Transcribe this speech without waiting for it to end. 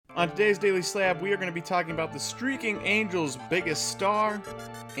On today's Daily Slab, we are going to be talking about the Streaking Angels' biggest star,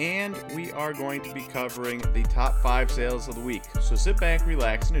 and we are going to be covering the top 5 sales of the week. So sit back,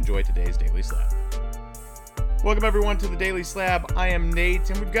 relax, and enjoy today's Daily Slab. Welcome everyone to the Daily Slab. I am Nate,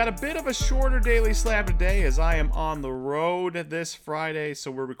 and we've got a bit of a shorter Daily Slab today as I am on the road this Friday,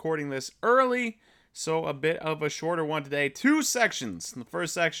 so we're recording this early. So a bit of a shorter one today. 2 sections. The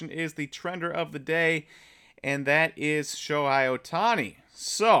first section is the trender of the day, and that is Shohei Ohtani.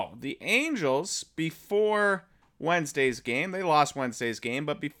 So, the Angels, before Wednesday's game, they lost Wednesday's game,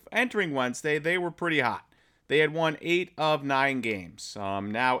 but entering Wednesday, they were pretty hot. They had won 8 of 9 games,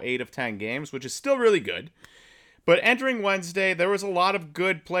 now 8 of 10 games, which is still really good. But entering Wednesday, there was a lot of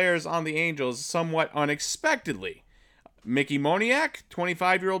good players on the Angels, somewhat unexpectedly. Mickey Moniak,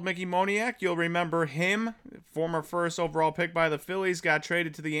 25-year-old Mickey Moniak, you'll remember him, former first overall pick by the Phillies, got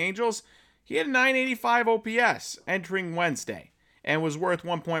traded to the Angels. He had a 985 OPS entering Wednesday and was worth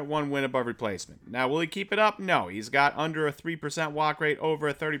 1.1 win above replacement. Now, will he keep it up? No. He's got under a 3% walk rate, over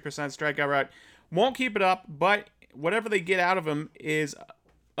a 30% strikeout rate. Won't keep it up, but whatever they get out of him is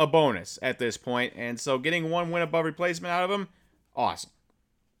a bonus at this point. And so getting 1 win above replacement out of him, awesome.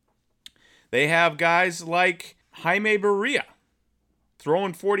 They have guys like Jaime Barria,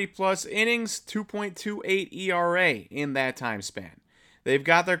 throwing 40-plus innings, 2.28 ERA in that time span. They've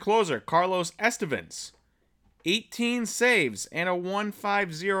got their closer, Carlos Estevans, 18 saves and a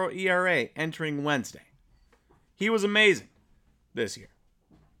 1.50 ERA entering Wednesday. He was amazing this year.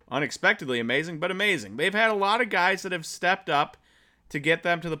 Unexpectedly amazing, but amazing. They've had a lot of guys that have stepped up to get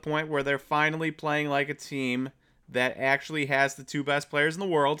them to the point where they're finally playing like a team that actually has the 2 best players in the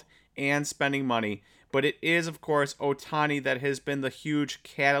world and spending money. But it is, of course, Ohtani that has been the huge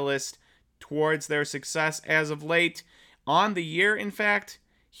catalyst towards their success as of late. On the year, in fact,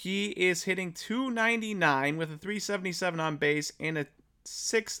 he is hitting .299 with a .377 on base and a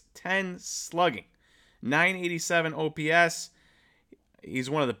 .610 slugging. .987 OPS. He's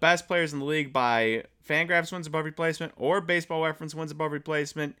one of the best players in the league by Fangraphs wins above replacement or Baseball Reference wins above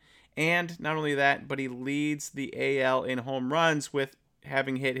replacement. And not only that, but he leads the AL in home runs with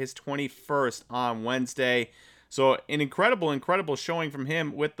having hit his 21st on Wednesday. So an incredible showing from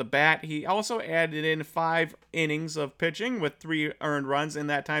him with the bat. He also added in 5 innings of pitching with 3 earned runs in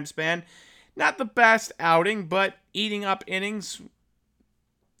that time span. Not the best outing, but eating up innings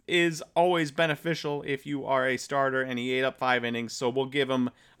is always beneficial if you are a starter, and he ate up 5 innings, so we'll give him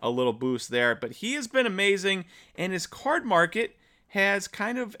a little boost there. But he has been amazing, and his card market has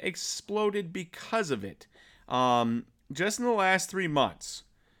kind of exploded because of it. Just in the last 3 months,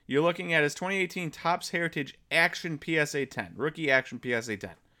 you're looking at his 2018 Topps Heritage Action PSA 10, Rookie Action PSA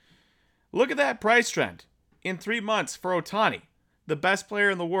 10. Look at that price trend in 3 months for Ohtani, the best player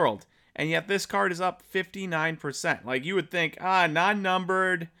in the world, and yet this card is up 59%. Like, you would think,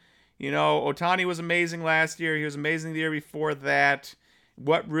 non-numbered, Ohtani was amazing last year, he was amazing the year before that.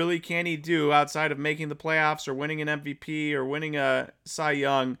 What really can he do outside of making the playoffs or winning an MVP or winning a Cy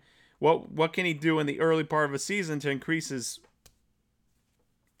Young? What can he do in the early part of a season to increase his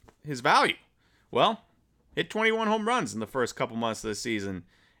value? Well, hit 21 home runs in the first couple months of the season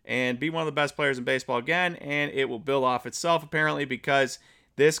and be one of the best players in baseball again, and it will build off itself apparently because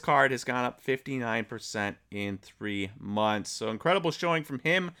this card has gone up 59% in 3 months. So incredible showing from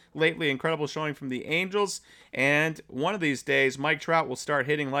him lately, incredible showing from the Angels, and one of these days Mike Trout will start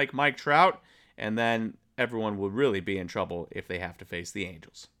hitting like Mike Trout, and then everyone will really be in trouble if they have to face the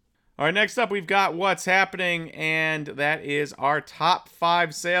Angels. All right, next up, we've got what's happening, and that is our top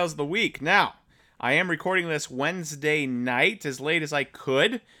 5 sales of the week. Now, I am recording this Wednesday night, as late as I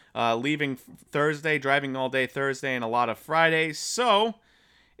could, leaving Thursday, driving all day Thursday, and a lot of Friday. So,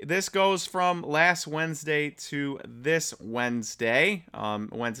 this goes from last Wednesday to this Wednesday,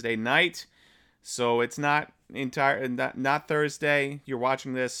 Wednesday night. So, it's not Thursday. You're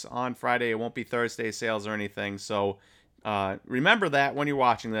watching this on Friday. It won't be Thursday sales or anything. So, remember that when you're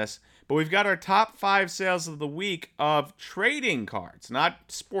watching this. But we've got our top 5 sales of the week of trading cards. Not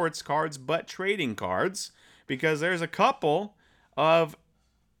sports cards, but trading cards. Because there's a couple of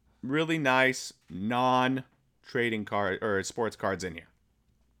really nice non-trading card or sports cards in here.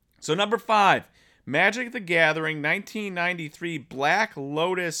 So number 5, Magic the Gathering 1993 Black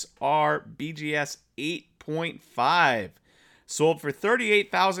Lotus R BGS 8.5. Sold for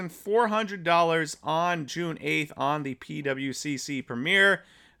 $38,400 on June 8th on the PWCC premiere.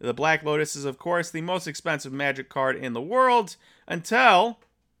 The Black Lotus is, of course, the most expensive Magic card in the world until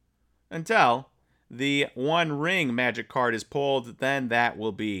the One Ring Magic card is pulled. Then that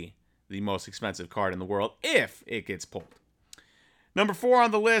will be the most expensive card in the world if it gets pulled. Number 4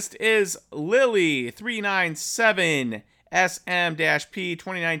 on the list is Lily 397 SM-P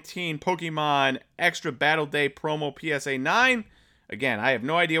 2019 Pokemon Extra Battle Day Promo PSA 9. Again, I have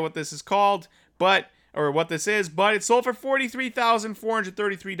no idea what this is called, or what this is, but it sold for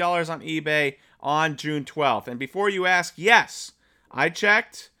 $43,433 on eBay on June 12th. And before you ask, yes, I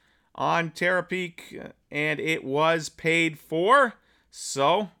checked on Terapeak and it was paid for.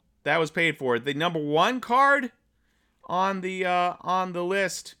 So that was paid for. The number one card on the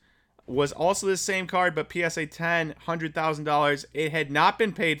list was also the same card, but PSA 10, $100,000. It had not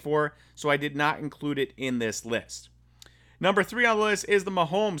been paid for, so I did not include it in this list. Number 3 on the list is the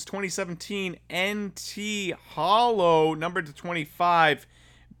Mahomes 2017 NT Holo, number to 25,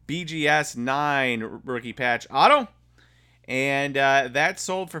 BGS 9 rookie patch auto. And that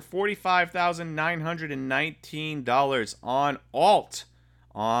sold for $45,919 on alt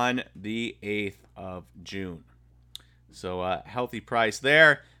on the 8th of June. So a healthy price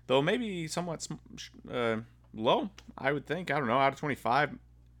there, though maybe somewhat low, I would think. I don't know, out of 25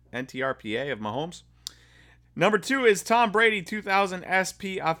 NTRPA of Mahomes. Number 2 is Tom Brady 2000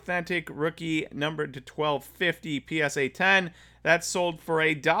 SP Authentic Rookie numbered to 1250 PSA 10. That sold for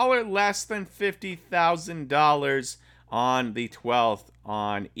 $1 less than $50,000 on the 12th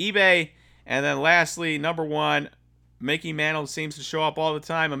on eBay. And then lastly, number 1, Mickey Mantle seems to show up all the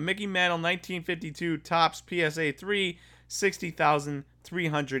time. A Mickey Mantle 1952 Topps PSA 3,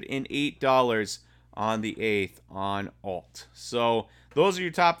 $60,308 on the 8th on alt. So those are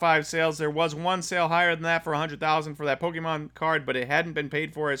your top 5 sales. There was one sale higher than that for $100,000 for that Pokemon card, but it hadn't been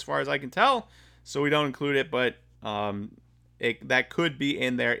paid for as far as I can tell, so we don't include it. But that could be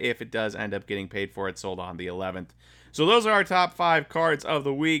in there if it does end up getting paid for. It sold on the 11th. So those are our top 5 cards of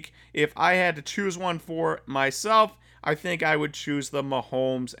the week. If I had to choose one for myself, I think I would choose the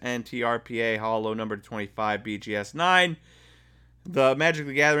Mahomes NTRPA Holo number 25 BGS 9. The Magic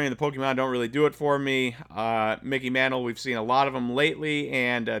the Gathering and the Pokemon don't really do it for me. Mickey Mantle, we've seen a lot of them lately.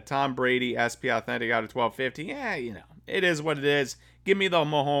 And Tom Brady, SP Authentic out of 1250. Yeah, you know, it is what it is. Give me the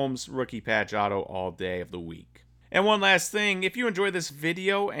Mahomes rookie patch auto all day of the week. And one last thing, if you enjoyed this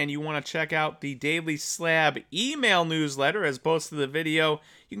video and you want to check out the Daily Slab email newsletter as opposed to the video,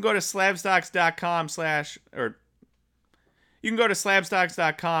 you can go to slabstocks.com You can go to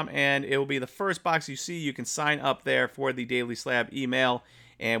slabstocks.com and it will be the first box you see. You can sign up there for the Daily Slab email.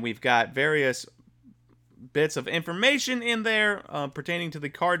 And we've got various bits of information in there pertaining to the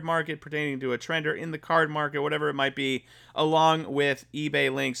card market, pertaining to a trender in the card market, whatever it might be, along with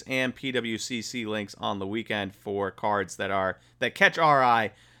eBay links and PWCC links on the weekend for cards that catch our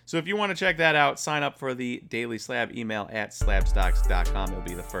eye. So if you want to check that out, sign up for the Daily Slab email at slabstocks.com. It'll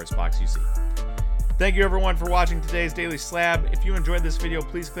be the first box you see. Thank you everyone for watching today's Daily Slab. If you enjoyed this video,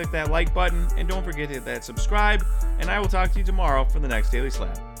 please click that like button and don't forget to hit that subscribe. And I will talk to you tomorrow for the next Daily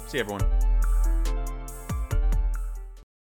Slab. See you everyone.